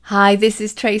Hi, this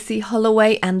is Tracy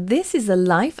Holloway, and this is a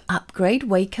Life Upgrade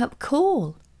Wake-Up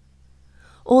Call.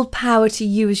 All power to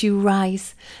you as you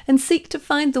rise and seek to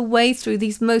find the way through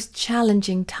these most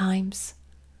challenging times.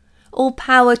 All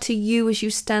power to you as you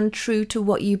stand true to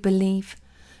what you believe,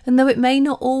 and though it may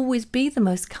not always be the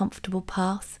most comfortable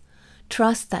path,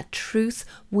 trust that truth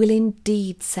will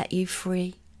indeed set you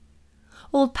free.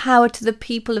 All power to the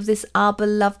people of this our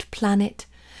beloved planet,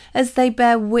 as they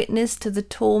bear witness to the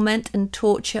torment and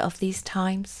torture of these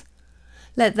times.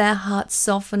 Let their hearts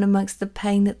soften amongst the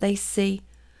pain that they see,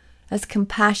 as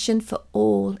compassion for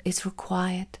all is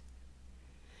required.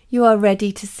 You are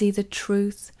ready to see the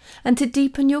truth and to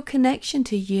deepen your connection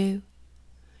to you.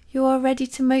 You are ready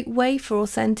to make way for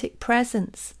authentic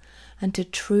presence and to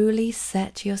truly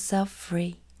set yourself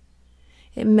free.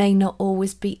 It may not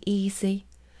always be easy,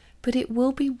 but it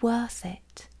will be worth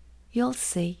it. You'll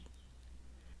see.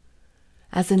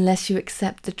 As unless you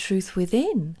accept the truth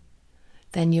within,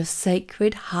 then your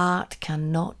sacred heart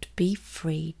cannot be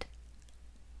freed.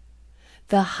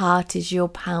 The heart is your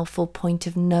powerful point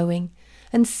of knowing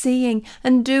and seeing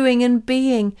and doing and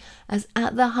being, as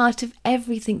at the heart of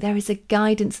everything there is a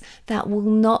guidance that will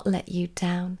not let you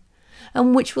down,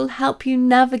 and which will help you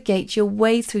navigate your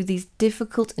way through these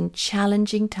difficult and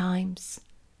challenging times.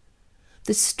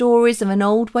 The stories of an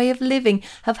old way of living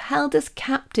have held us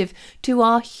captive to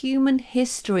our human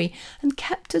history and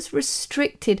kept us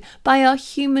restricted by our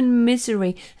human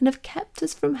misery and have kept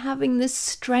us from having the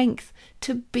strength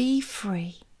to be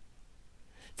free.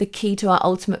 The key to our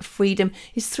ultimate freedom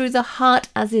is through the heart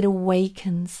as it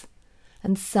awakens.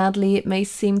 And sadly, it may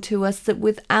seem to us that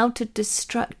without a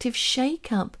destructive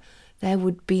shake-up, there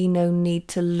would be no need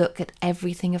to look at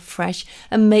everything afresh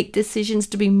and make decisions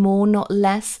to be more, not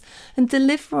less, and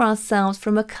deliver ourselves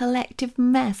from a collective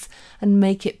mess and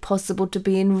make it possible to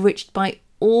be enriched by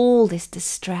all this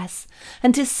distress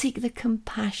and to seek the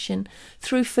compassion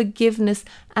through forgiveness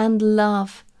and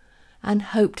love and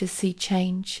hope to see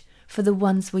change for the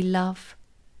ones we love.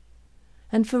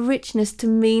 And for richness to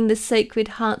mean the sacred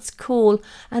heart's call,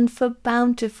 and for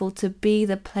bountiful to be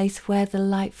the place where the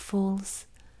light falls.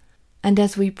 And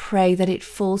as we pray that it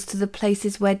falls to the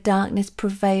places where darkness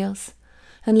prevails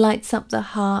and lights up the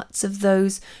hearts of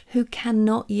those who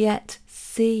cannot yet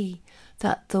see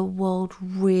that the world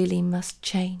really must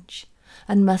change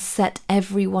and must set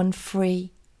everyone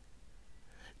free.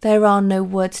 There are no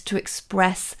words to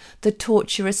express the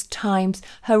torturous times,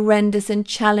 horrendous and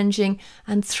challenging,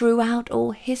 and throughout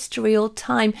all history or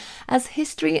time, as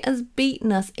history has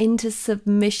beaten us into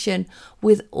submission,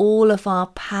 with all of our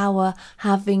power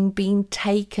having been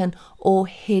taken or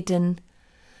hidden.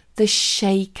 The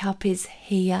shake-up is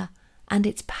here, and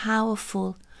it's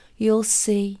powerful. You'll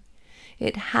see.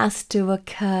 It has to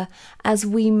occur, as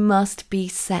we must be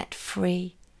set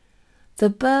free. The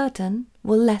burden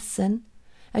will lessen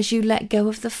as you let go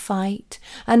of the fight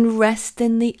and rest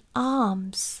in the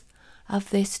arms of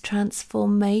this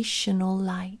transformational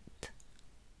light.